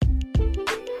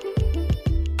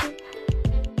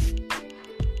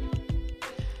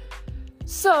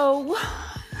So,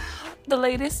 the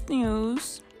latest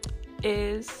news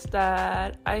is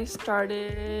that I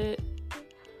started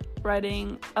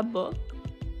writing a book,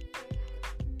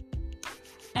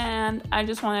 and I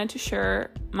just wanted to share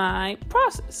my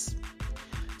process.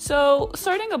 So,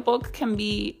 starting a book can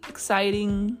be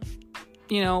exciting,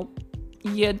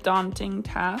 yet daunting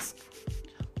task,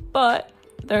 but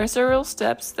there are several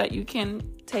steps that you can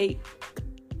take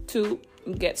to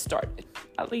get started.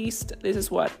 At least this is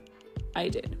what I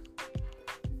did.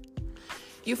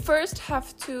 You first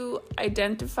have to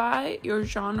identify your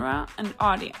genre and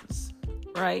audience,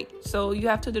 right? So you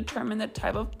have to determine the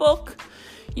type of book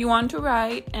you want to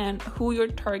write and who your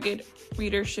target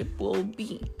readership will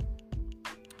be.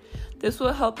 This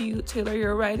will help you tailor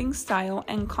your writing style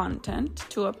and content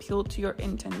to appeal to your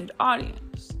intended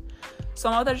audience.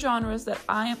 Some of the genres that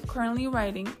I am currently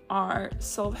writing are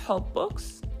self-help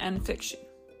books and fiction.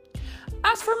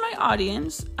 As for my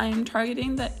audience, I am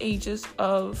targeting the ages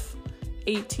of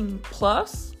 18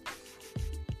 plus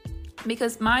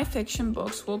because my fiction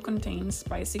books will contain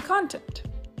spicy content.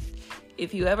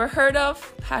 If you ever heard of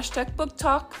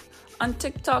 #BookTalk on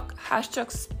TikTok,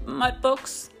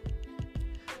 #SmutBooks,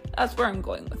 that's where I'm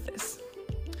going with this.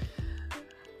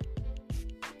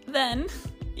 Then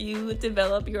you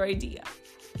develop your idea,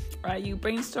 right? You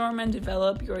brainstorm and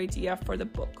develop your idea for the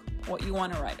book, what you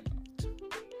want to write about,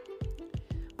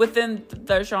 within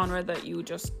the genre that you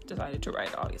just decided to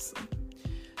write, obviously.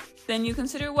 Then you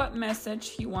consider what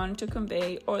message you want to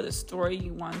convey or the story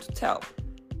you want to tell.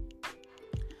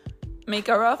 Make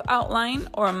a rough outline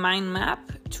or a mind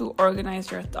map to organize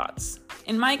your thoughts.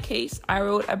 In my case, I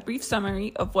wrote a brief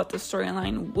summary of what the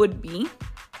storyline would be.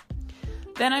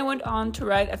 Then I went on to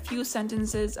write a few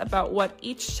sentences about what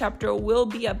each chapter will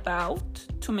be about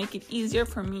to make it easier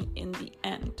for me in the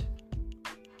end.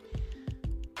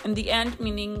 In the end,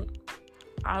 meaning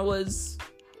I was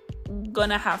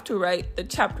gonna have to write the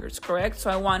chapters, correct? So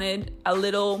I wanted a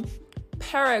little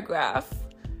paragraph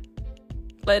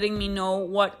letting me know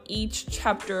what each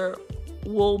chapter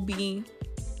will be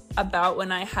about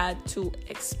when I had to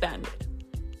expand it.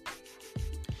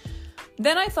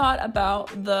 Then I thought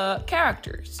about the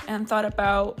characters and thought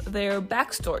about their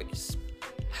backstories,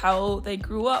 how they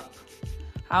grew up,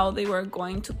 how they were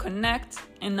going to connect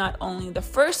in not only the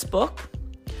first book,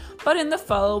 but in the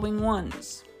following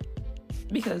ones,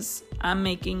 because I'm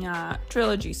making a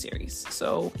trilogy series.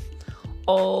 So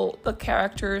all the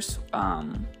characters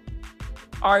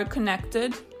are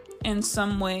connected in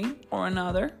some way or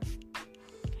another,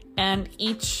 and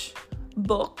each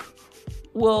book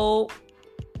will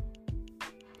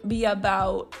be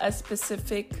about a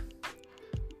specific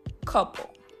couple.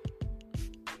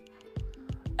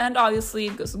 And obviously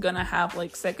it's gonna have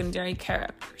secondary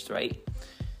characters, right?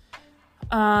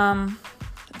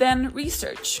 Then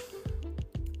research.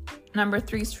 Number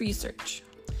 3 is research.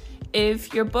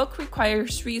 If your book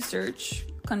requires research,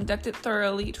 conduct it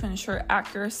thoroughly to ensure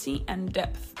accuracy and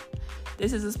depth.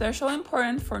 This is especially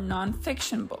important for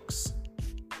non-fiction books,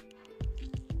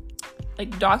 like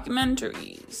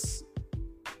documentaries,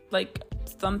 like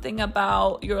something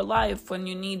about your life when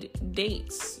you need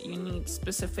dates, you need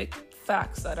specific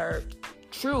facts that are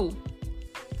true.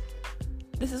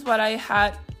 This is what I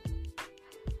had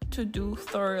to do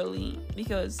thoroughly,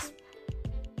 because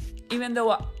even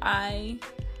though I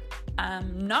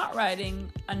am not writing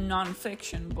a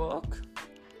non-fiction book,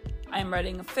 I am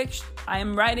writing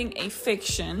a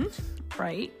fiction,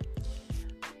 right?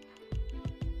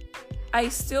 I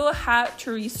still had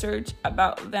to research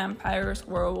about vampires,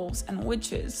 werewolves, and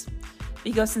witches,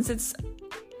 because since it's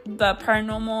the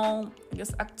paranormal,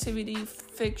 activity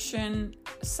fiction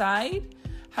side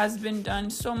has been done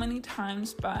so many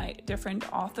times by different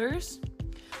authors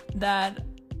that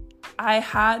I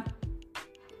had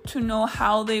to know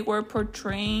how they were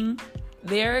portraying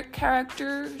their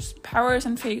characters' powers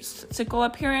and physical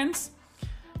appearance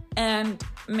and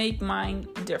make mine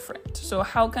different. So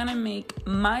how can I make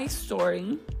my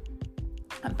story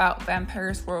about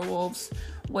vampires, werewolves,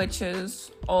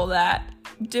 witches, all that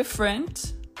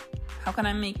different? How can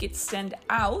I make it stand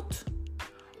out,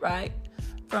 right,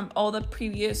 from all the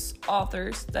previous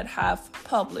authors that have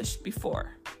published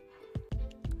before?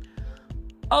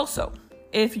 Also,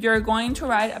 if you're going to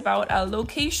write about a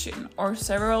location or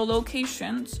several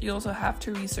locations, you also have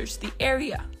to research the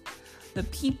area, the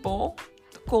people,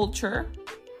 the culture,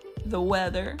 the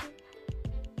weather,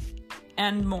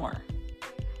 and more.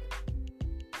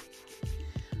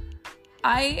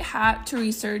 I had to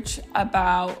research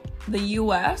about the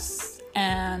US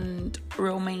and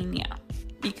Romania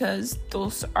because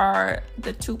those are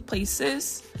the two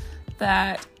places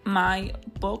that my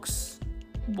books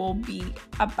will be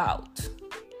about.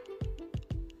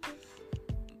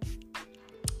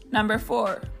 Number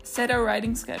 4, set a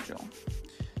writing schedule.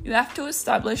 You have to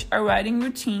establish a writing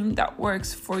routine that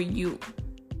works for you.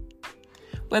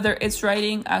 Whether it's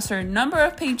writing a certain number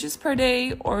of pages per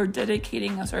day or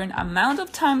dedicating a certain amount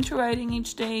of time to writing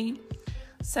each day,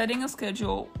 setting a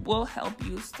schedule will help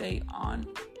you stay on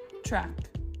track.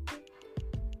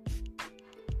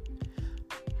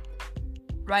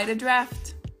 Write a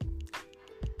draft.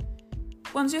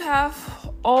 Once you have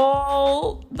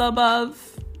all the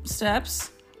above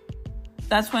steps,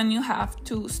 that's when you have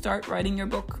to start writing your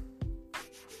book.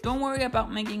 Don't worry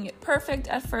about making it perfect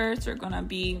at first. There are gonna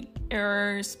be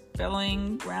errors,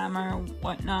 spelling, grammar,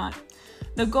 whatnot.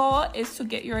 The goal is to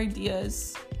get your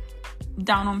ideas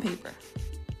down on paper.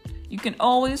 You can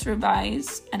always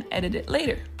revise and edit it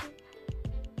later.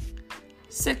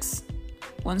 6,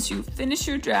 once you finish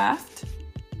your draft,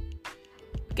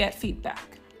 get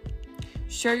feedback.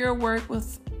 Share your work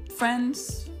with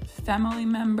friends, family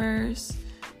members.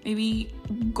 Maybe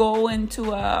go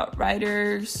into a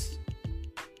writer's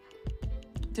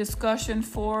discussion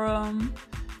forum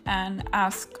and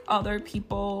ask other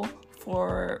people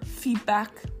for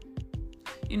feedback.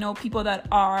 People that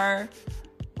are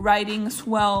writing as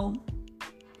well.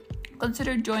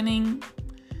 Consider joining,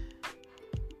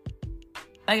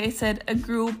 like I said, a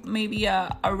group, maybe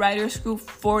a writer's group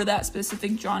for that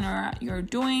specific genre you're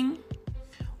doing,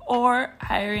 or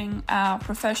hiring a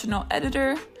professional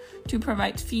editor to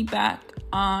provide feedback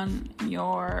on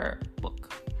your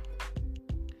book.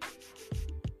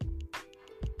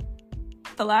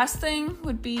 The last thing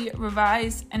would be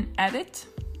revise and edit.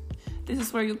 This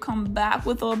is where you come back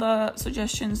with all the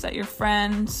suggestions that your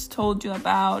friends told you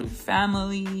about, your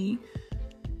family.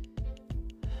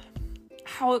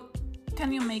 How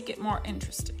can you make it more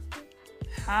interesting?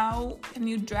 How can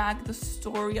you drag the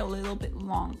story a little bit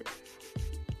longer?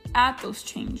 Add those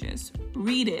changes,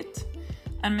 read it,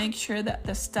 and make sure that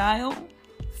the style,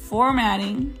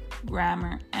 formatting,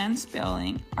 grammar, and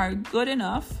spelling are good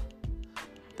enough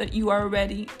that you are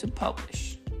ready to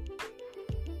publish.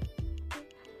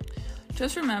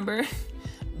 Just remember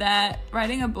that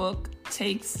writing a book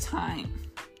takes time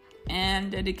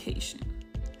and dedication.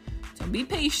 So be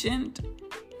patient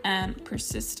and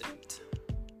persistent.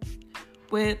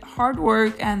 With hard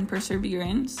work and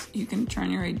perseverance, you can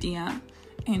turn your idea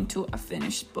into a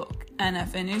finished book. And a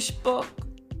finished book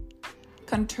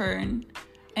can turn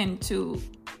into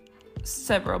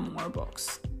several more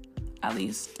books. At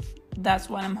least that's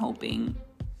what I'm hoping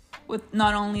with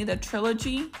not only the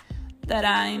trilogy that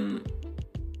I'm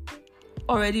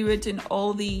already written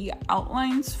all the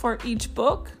outlines for each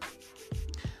book,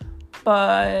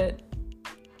 but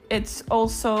it's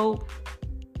also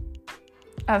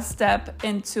a step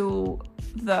into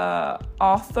the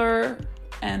author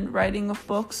and writing of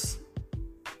books.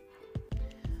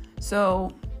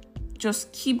 So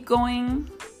just keep going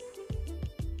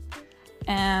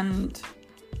and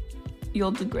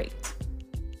you'll do great.